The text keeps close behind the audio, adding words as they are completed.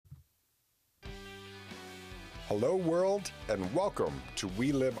Hello, world, and welcome to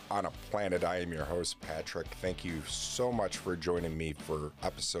We Live on a Planet. I am your host, Patrick. Thank you so much for joining me for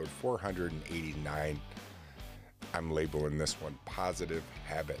episode 489. I'm labeling this one Positive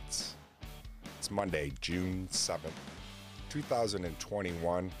Habits. It's Monday, June 7th,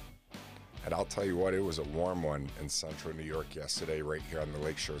 2021. And I'll tell you what, it was a warm one in central New York yesterday, right here on the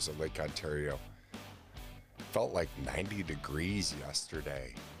lake shores of Lake Ontario. Felt like 90 degrees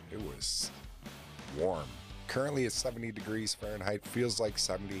yesterday. It was warm. Currently it's 70 degrees Fahrenheit, feels like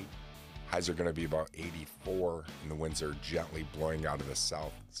 70. Highs are going to be about 84, and the winds are gently blowing out of the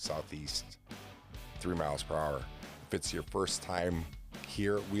southeast, 3 miles per hour. If it's your first time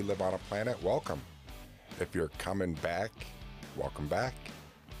here at We Live on a Planet, welcome. If you're coming back, welcome back.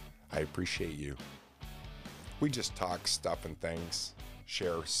 I appreciate you. We just talk stuff and things,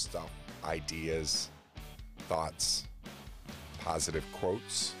 share stuff, ideas, thoughts, positive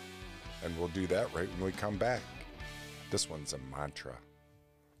quotes, and we'll do that right when we come back. This one's a mantra.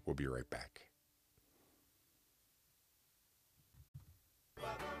 We'll be right back.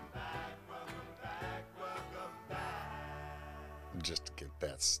 Just to get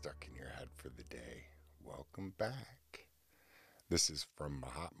that stuck in your head for the day. Welcome back. This is from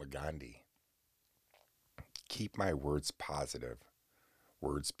Mahatma Gandhi. Keep my words positive.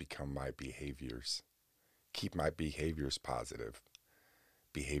 Words become my behaviors. Keep my behaviors positive.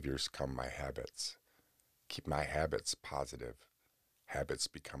 Behaviors become my habits. Keep my habits positive. Habits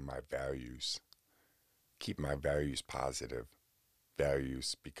become my values. Keep my values positive.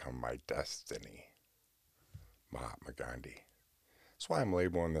 Values become my destiny. Mahatma Gandhi. That's why I'm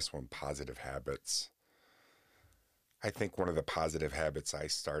labeling this one Positive Habits. I think one of the positive habits I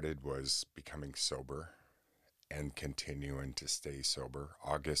started was becoming sober and continuing to stay sober.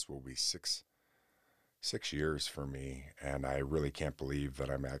 August will be six years for me, and I really can't believe that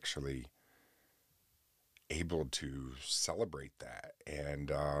I'm actually able to celebrate that.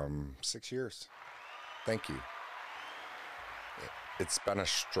 And 6 years. Thank you. It's been a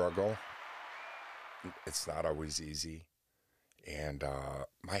struggle. It's not always easy. And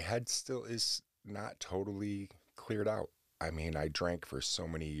my head still is not totally cleared out. I mean, I drank for so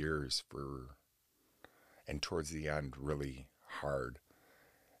many years and towards the end really hard.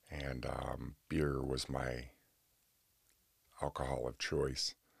 And beer was my alcohol of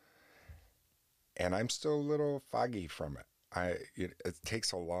choice. And I'm still a little foggy from it. It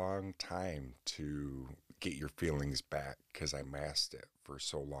takes a long time to get your feelings back because I masked it for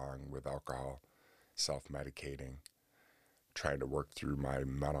so long with alcohol, self-medicating, trying to work through my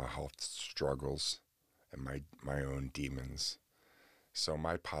mental health struggles and my own demons. So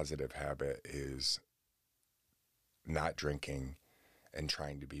my positive habit is not drinking and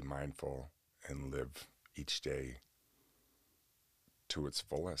trying to be mindful and live each day to its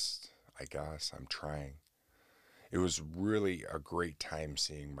fullest, I guess. I'm trying. It was really a great time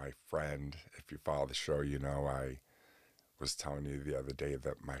seeing my friend. If you follow the show, you know I was telling you the other day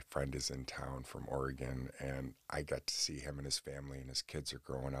that my friend is in town from Oregon, and I got to see him and his family, and his kids are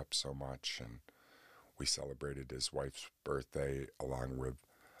growing up so much, and we celebrated his wife's birthday along with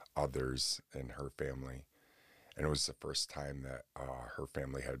others in her family. And it was the first time that her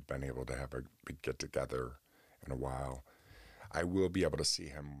family had been able to have a big get-together in a while. I will be able to see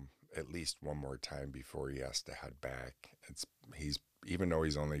him at least one more time before he has to head back. He's even though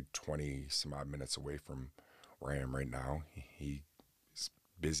he's only 20 some odd minutes away from where I am right now, he's a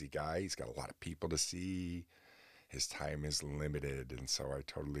busy guy. He's got a lot of people to see. His time is limited, and so I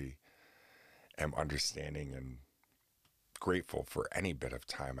totally am understanding and grateful for any bit of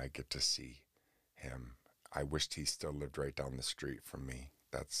time I get to see him. I wished he still lived right down the street from me.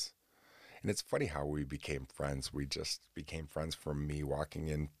 And it's funny how we became friends. We just became friends from me walking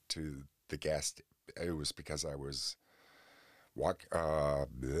into the gas. It was because I was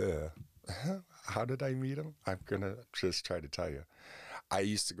how did I meet him? I'm going to just try to tell you. I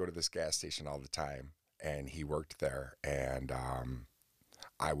used to go to this gas station all the time, and he worked there. And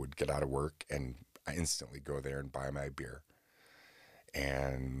I would get out of work and I instantly go there and buy my beer.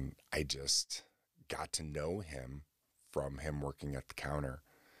 And I just got to know him from him working at the counter.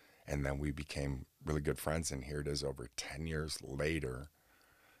 And then we became really good friends. And here it is over 10 years later,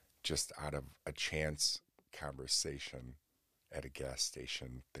 just out of a chance conversation at a gas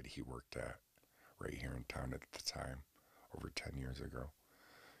station that he worked at right here in town at the time, over 10 years ago.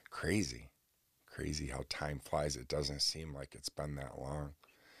 Crazy how time flies. It doesn't seem like it's been that long.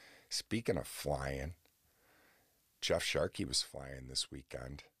 Speaking of flying, Jeff Sharkey was flying this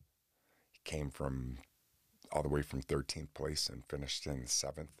weekend. He came all the way from 13th place and finished in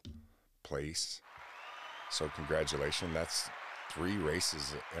 7th place. So congratulations. That's 3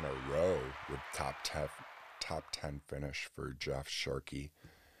 races in a row with top top 10 finish for Jeff Sharkey.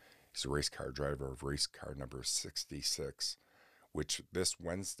 He's a race car driver of race car number 66, which this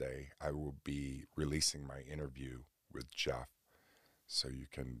Wednesday I will be releasing my interview with Jeff. So you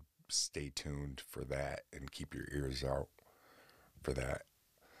can stay tuned for that and keep your ears out for that.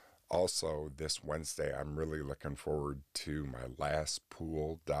 Also, this Wednesday, I'm really looking forward to my last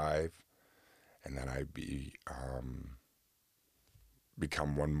pool dive, and then I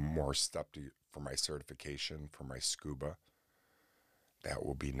become one more step for my certification for my scuba. That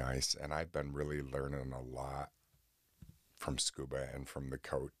will be nice, and I've been really learning a lot from scuba and from the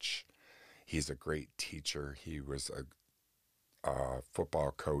coach. He's a great teacher. He was a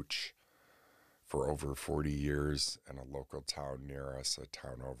football coach for over 40 years in a local town near us, a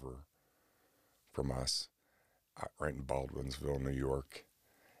town over from us, right in Baldwinsville, New York.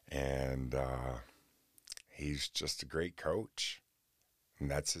 And he's just a great coach. And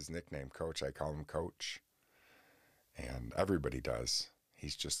that's his nickname, Coach. I call him Coach. And everybody does.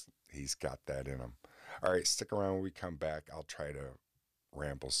 He's got that in him. All right, stick around when we come back. I'll try to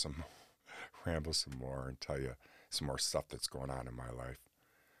ramble some more and tell you some more stuff that's going on in my life.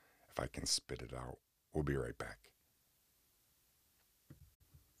 If I can spit it out. We'll be right back.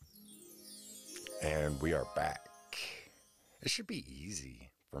 And we are back. It should be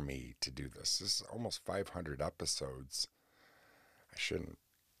easy for me to do this. This is almost 500 episodes. I shouldn't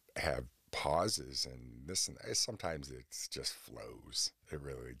have pauses and this and that. Sometimes it just flows. It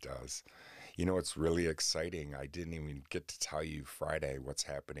really does. You know, it's really exciting. I didn't even get to tell you Friday what's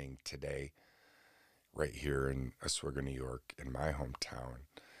happening today right here in Oswego, New York, in my hometown.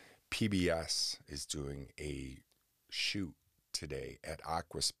 PBS is doing a shoot today at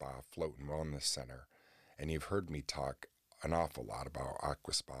Aqua Spa Float and Wellness Center. And you've heard me talk an awful lot about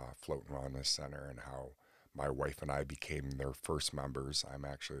Aqua Spa Float and Wellness Center and how my wife and I became their first members. I'm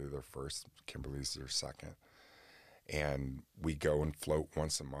actually their first. Kimberly's their second. And we go and float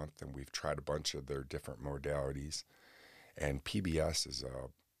once a month, and we've tried a bunch of their different modalities. And PBS is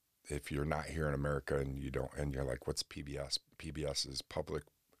if you're not here in America and you're like, what's PBS? PBS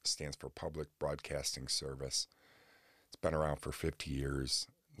stands for Public Broadcasting Service. It's been around for 50 years,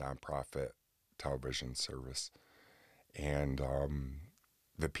 nonprofit television service. And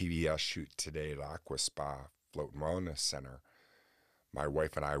the PBS shoot today at Aqua Spa Float and Wellness Center, my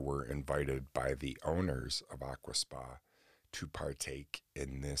wife and I were invited by the owners of Aqua Spa to partake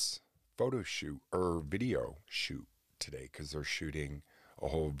in this photo shoot or video shoot today because they're shooting a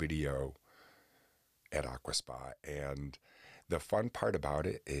whole video at Aqua Spa. And the fun part about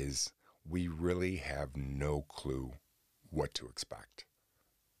it is we really have no clue what to expect.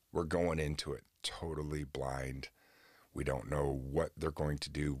 We're going into it totally blind. We don't know what they're going to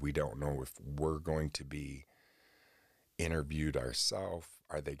do. We don't know if we're going to be interviewed ourselves.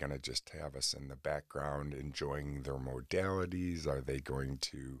 Are they going to just have us in the background enjoying their modalities? Are they going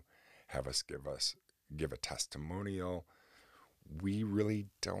to have us give a testimonial? We really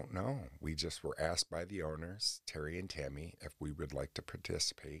don't know. We just were asked by the owners, Terry and Tammy, if we would like to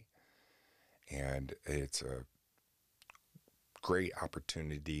participate. And it's a great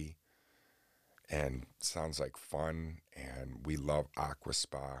opportunity and sounds like fun. And we love Aqua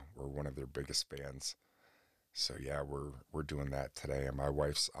Spa. We're one of their biggest fans. So yeah, we're doing that today. And my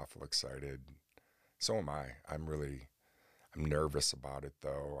wife's awful excited. So am I. I'm nervous about it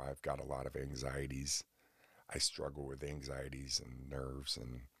though. I've got a lot of anxieties. I struggle with anxieties and nerves,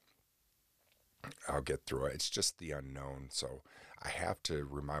 and I'll get through it. It's just the unknown. So I have to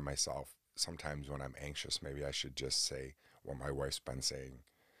remind myself sometimes when I'm anxious, maybe I should just say what my wife's been saying,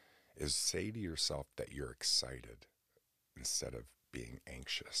 is say to yourself that you're excited instead of being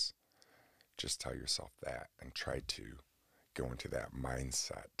anxious. Just tell yourself that and try to go into that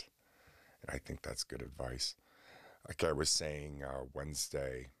mindset. And I think that's good advice. Like I was saying,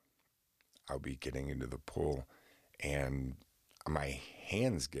 Wednesday, I'll be getting into the pool and my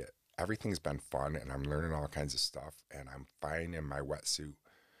hands everything's been fun and I'm learning all kinds of stuff and I'm fine in my wetsuit,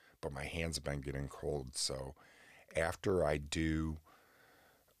 but my hands have been getting cold. So after I do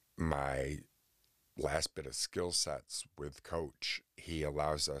my last bit of skill sets with Coach, he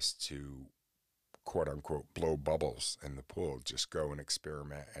allows us to quote unquote blow bubbles in the pool. Just go and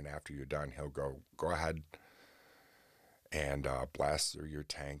experiment. And after you're done, he'll go ahead and blast through your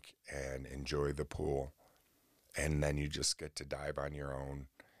tank and enjoy the pool. And then you just get to dive on your own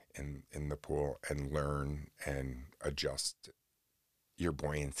in the pool and learn and adjust your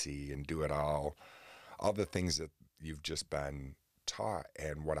buoyancy and do it all the things that you've just been taught.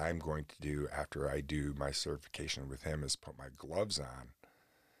 And what I'm going to do after I do my certification with him is put my gloves on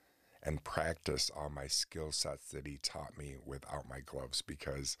and practice all my skill sets that he taught me without my gloves,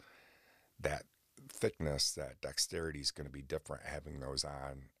 because thickness, that dexterity is going to be different having those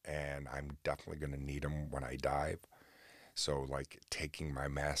on, and I'm definitely going to need them when I dive. So, like taking my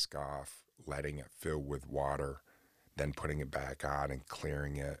mask off, letting it fill with water, then putting it back on and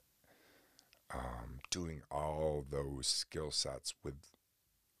clearing it, doing all those skill sets with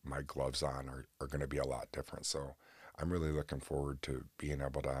my gloves on are going to be a lot different. So, I'm really looking forward to being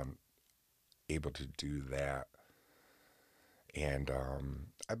able to do that. And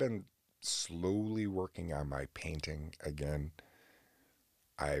I've been slowly working on my painting again.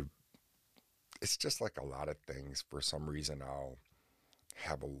 I It's just like a lot of things. For some reason,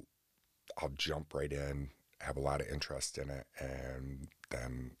 have a I'll jump right in, have a lot of interest in it, and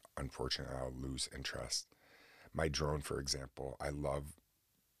then unfortunately I'll lose interest. My drone, for example, I love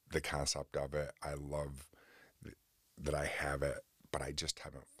the concept of it. I love that I have it, but I just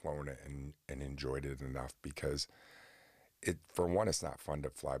haven't flown it and enjoyed it enough because for one, it's not fun to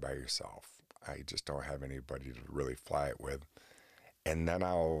fly by yourself. I just don't have anybody to really fly it with. And then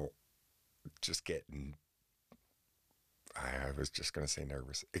I'll just get, I was just going to say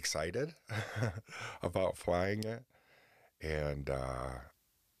nervous, excited about flying it. And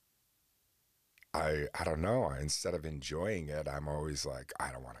I don't know, instead of enjoying it, I'm always like,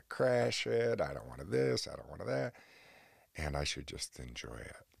 I don't want to crash it. I don't want to this. I don't want to that. And I should just enjoy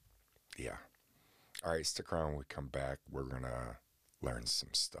it. Yeah. All right, stick around when we come back. We're going to learn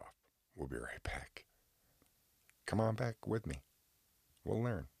some stuff. We'll be right back. Come on back with me. We'll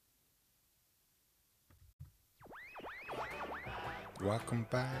learn. Welcome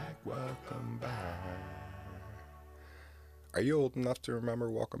back. Welcome back. Are you old enough to remember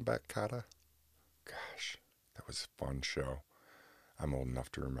Welcome Back, Kata? Gosh, that was a fun show. I'm old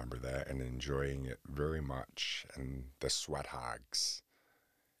enough to remember that and enjoying it very much. And the Sweat Hogs.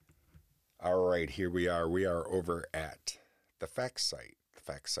 All right, here we are. We are over at the fact site,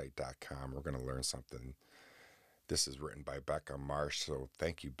 thefactsite.com. We're going to learn something. This is written by Becca Marsh, so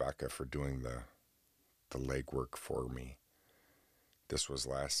thank you, Becca, for doing the legwork for me. This was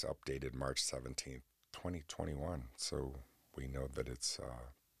last updated March 17th, 2021, so we know that it's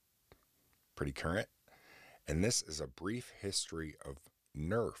pretty current. And this is a brief history of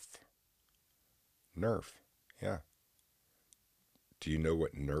NERF. NERF, yeah. Do you know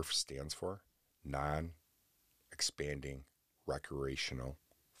what NERF stands for? Non-expanding recreational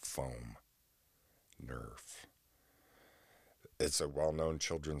foam. NERF. It's a well-known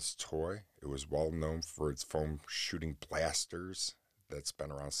children's toy. It was well-known for its foam shooting blasters that's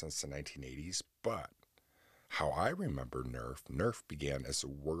been around since the 1980s. But how I remember NERF began as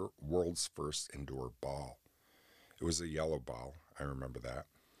the world's first indoor ball. It was a yellow ball. I remember that.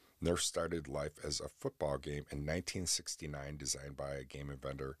 NERF started life as a football game in 1969, designed by a game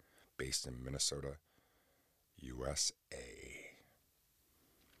inventor based in Minnesota, USA.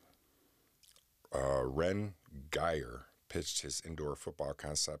 Ren Geyer pitched his indoor football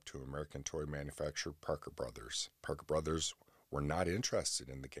concept to American toy manufacturer Parker Brothers. Parker Brothers were not interested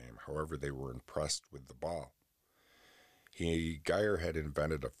in the game. However, they were impressed with the ball. Geyer had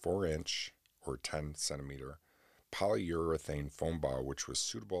invented a 4-inch or 10-centimeter polyurethane foam ball which was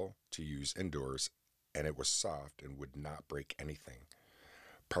suitable to use indoors, and it was soft and would not break anything.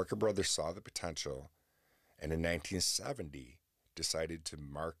 Parker Brothers saw the potential, and in 1970 decided to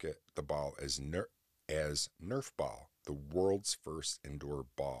market the ball as Nerf Ball, the world's first indoor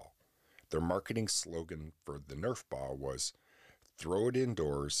ball. Their marketing slogan for the Nerf Ball was, "Throw it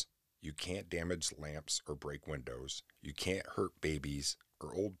indoors, you can't damage lamps or break windows, you can't hurt babies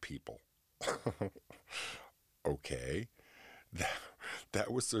or old people." Okay,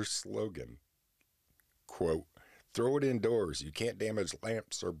 that was their slogan. Quote, "Throw it indoors, you can't damage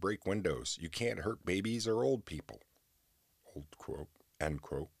lamps or break windows, you can't hurt babies or old people." Old quote, end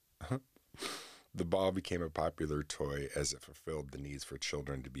quote. The ball became a popular toy as it fulfilled the needs for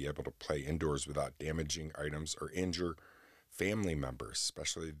children to be able to play indoors without damaging items or injure family members,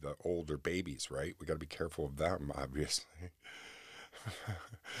 especially the older babies, right? We got to be careful of them, obviously.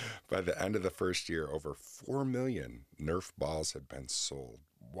 By the end of the first year, over 4 million Nerf balls had been sold.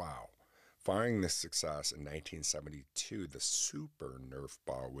 Wow. Following this success, in 1972, the Super Nerf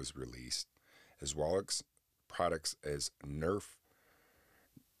ball was released, as well as products as Nerf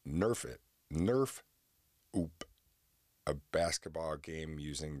Oop, a basketball game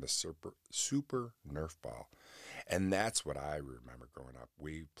using the Super Nerf ball. And that's what I remember growing up.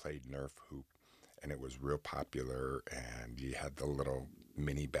 We played Nerf Hoop, and it was real popular, and you had the little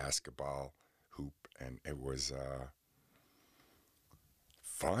mini basketball hoop, and it was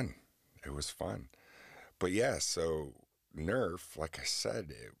fun. It was fun. But yeah, so Nerf, like I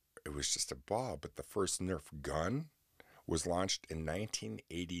said, it was just a ball, but the first Nerf gun was launched in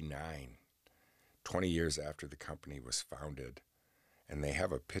 1989. 20 years after the company was founded. And they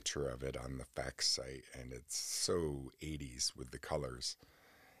have a picture of it on the facts site, and it's so 80s with the colors.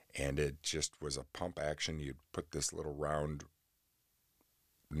 And it just was a pump action. You'd put this little round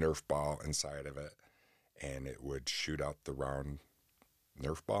Nerf ball inside of it, and it would shoot out the round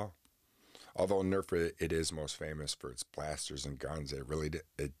Nerf ball. Although Nerf, it is most famous for its blasters and guns,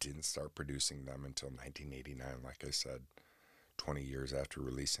 it didn't start producing them until 1989, like I said, 20 years after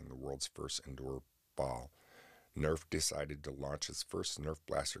releasing the world's first indoor ball. Nerf decided to launch its first Nerf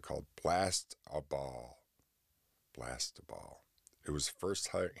blaster called Blast-A-Ball. Blast-A-Ball. It was the first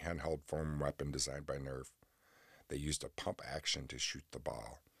handheld foam weapon designed by Nerf. They used a pump action to shoot the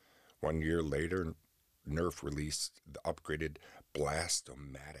ball. 1 year later, Nerf released the upgraded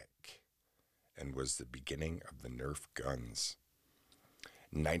Blast-O-Matic and was the beginning of the Nerf guns.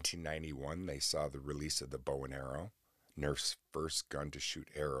 In 1991, they saw the release of the bow and arrow, Nerf's first gun to shoot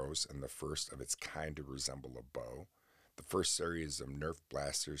arrows and the first of its kind to resemble a bow. The first series of Nerf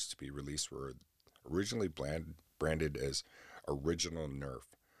blasters to be released were originally branded as Original Nerf.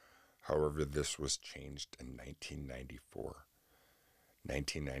 However, this was changed in 1994.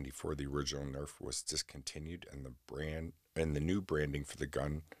 1994, the original Nerf was discontinued, and the new branding for the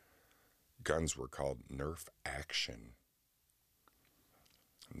guns were called Nerf Action.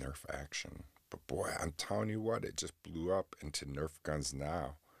 Nerf Action. But boy, I'm telling you what, it just blew up into Nerf guns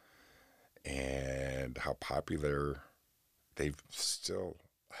now. And how popular they still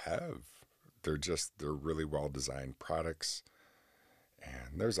have. They're really well-designed products.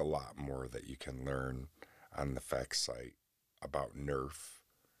 And there's a lot more that you can learn on the fact site about Nerf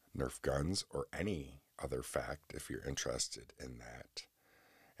guns, or any other fact if you're interested in that.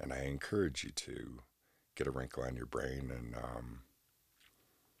 And I encourage you to get a wrinkle on your brain and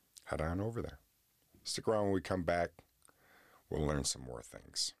head on over there. Stick around when we come back. We'll learn some more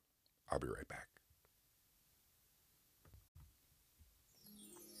things. I'll be right back.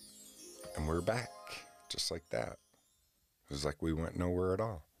 And we're back, just like that. It was like we went nowhere at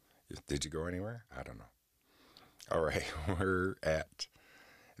all. Did you go anywhere? I don't know. All right, we're at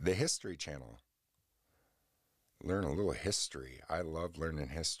the History Channel. Learn a little history. I love learning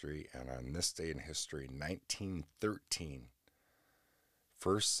history. And on this day in history, 1913,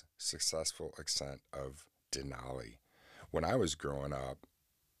 first successful ascent of Denali. When I was growing up,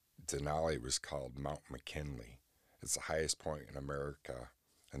 Denali was called Mount McKinley. It's the highest point in America,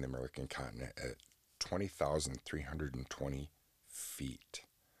 in the American continent, at 20,320 feet.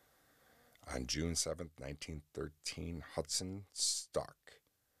 On June 7th, 1913, Hudson Stuck,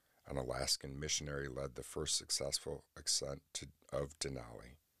 an Alaskan missionary, led the first successful ascent of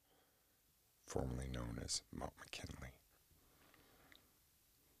Denali, formerly known as Mount McKinley.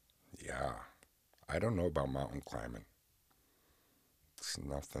 Yeah, I don't know about mountain climbing. It's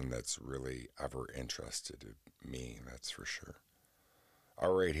nothing that's really ever interested me, that's for sure.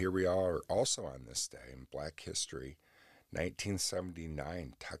 All right, here we are also on this day in Black history.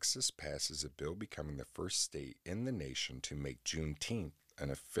 1979, Texas passes a bill becoming the first state in the nation to make Juneteenth an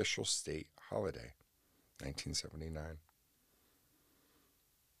official state holiday. 1979.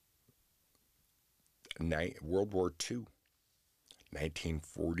 World War II.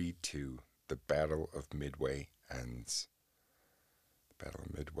 1942, the Battle of Midway ends. The Battle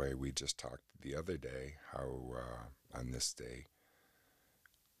of Midway, we just talked the other day how on this day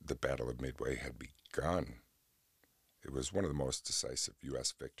the Battle of Midway had begun. It was one of the most decisive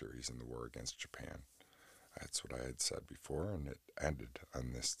U.S. victories in the war against Japan. That's what I had said before, and it ended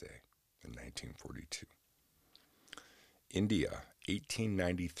on this day in 1942. India,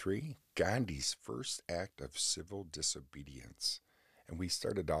 1893, Gandhi's first act of civil disobedience. And we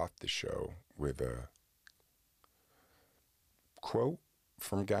started off the show with a quote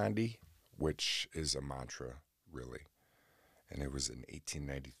from Gandhi, which is a mantra, really. And it was in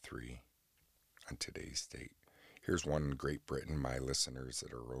 1893 on today's date. Here's one in Great Britain, my listeners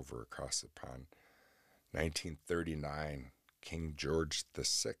that are over across the pond. 1939, King George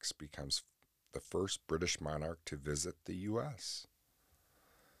VI becomes the first British monarch to visit the U.S.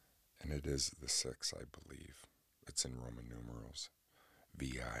 And it is the 6, I believe. It's in Roman numerals.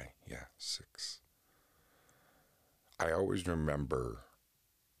 VI, yeah, 6. I always remember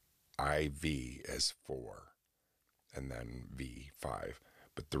IV as 4 and then V, 5.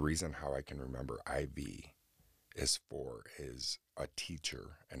 But the reason how I can remember IV as 4 is a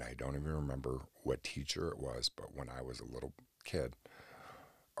teacher, and I don't even remember what teacher it was, but when I was a little kid,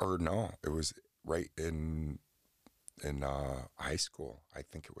 or no, it was right in high school. I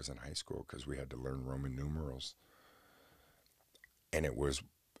think it was in high school because we had to learn Roman numerals. And it was,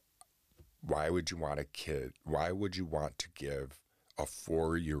 why would you want to give a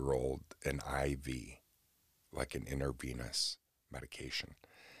 4-year-old an IV, like an intravenous medication?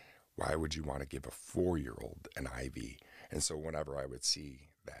 Why would you want to give a 4-year-old an IV? And so whenever I would see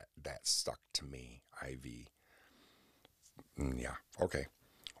that, that stuck to me, IV. Yeah, okay.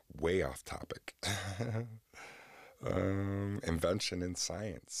 Way off topic. Invention in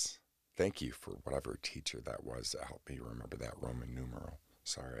science. Thank you for whatever teacher that was that helped me remember that Roman numeral.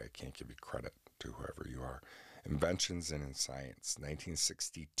 Sorry, I can't give you credit to whoever you are. Inventions in science.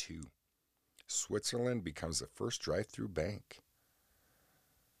 1962. Switzerland becomes the first drive-through bank.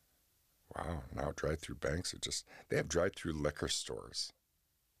 Wow, now drive-through banks are just, they have drive-through liquor stores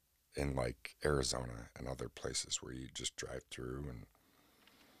in like Arizona and other places where you just drive through. And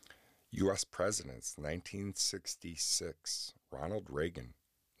U.S. presidents, 1966, Ronald Reagan,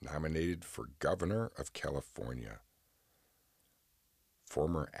 nominated for governor of California.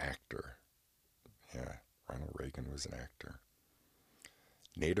 Former actor. Yeah, Ronald Reagan was an actor.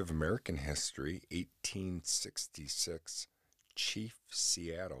 Native American history, 1866, Chief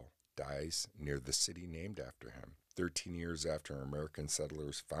Seattle dies near the city named after him. 13 years after American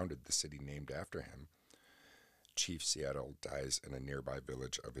settlers founded the city named after him, Chief Seattle dies in a nearby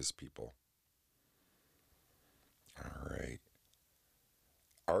village of his people. All right.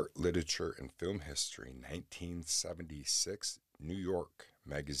 Art, literature, and film history, 1976, New York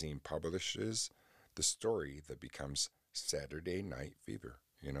Magazine publishes the story that becomes Saturday Night Fever.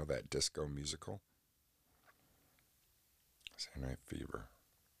 You know that disco musical? Saturday Night Fever.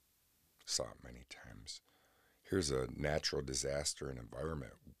 Saw it many times. Here's a natural disaster and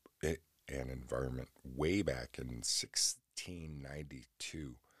environment way back in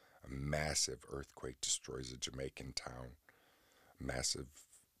 1692. A massive earthquake destroys a Jamaican town. Massive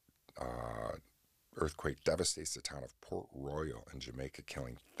earthquake devastates the town of Port Royal in Jamaica,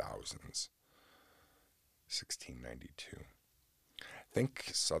 killing thousands. 1692. I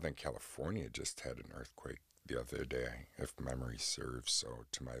think Southern California just had an earthquake the other day, if memory serves. So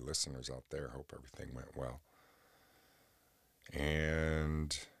to my listeners out there, I hope everything went well.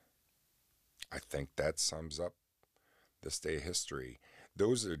 And I think that sums up this day of history.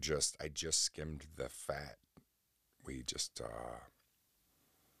 Those are just, I just skimmed the fat. We just, a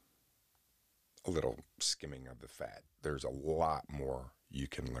little skimming of the fat. There's a lot more you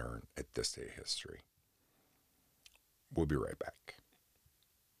can learn at this day of history. We'll be right back.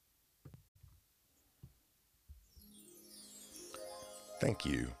 Thank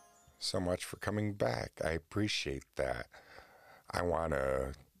you so much for coming back. I appreciate that. I want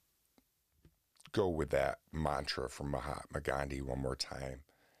to go with that mantra from Mahatma Gandhi one more time.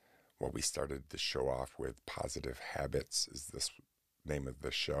 What we started the show off with, positive habits, is this name of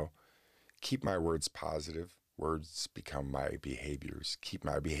the show. Keep my words positive, words become my behaviors. Keep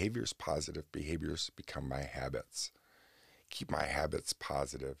my behaviors positive, behaviors become my habits. Keep my habits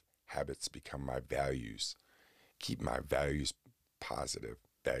positive, habits become my values. Keep my values positive,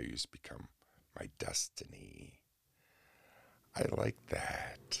 values become my destiny. I like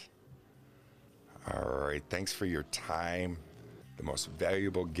that. All right, thanks for your time. The most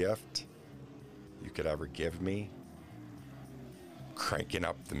valuable gift you could ever give me. Cranking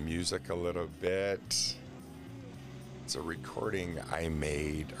up the music a little bit. It's a recording I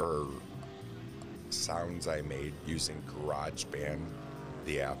made, or sounds I made using GarageBand,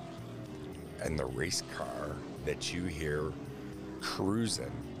 the app, and the race car that you hear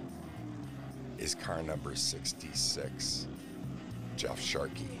cruising is car number 66, Jeff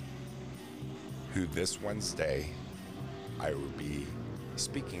Sharkey, who this Wednesday I will be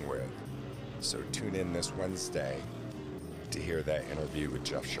speaking with. So tune in this Wednesday to hear that interview with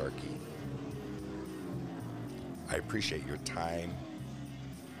Jeff Sharkey. I appreciate your time.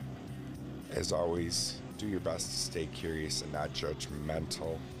 As always, do your best to stay curious and not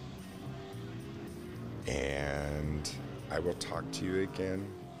judgmental. And I will talk to you again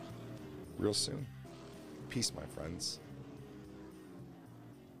real soon. Peace, my friends.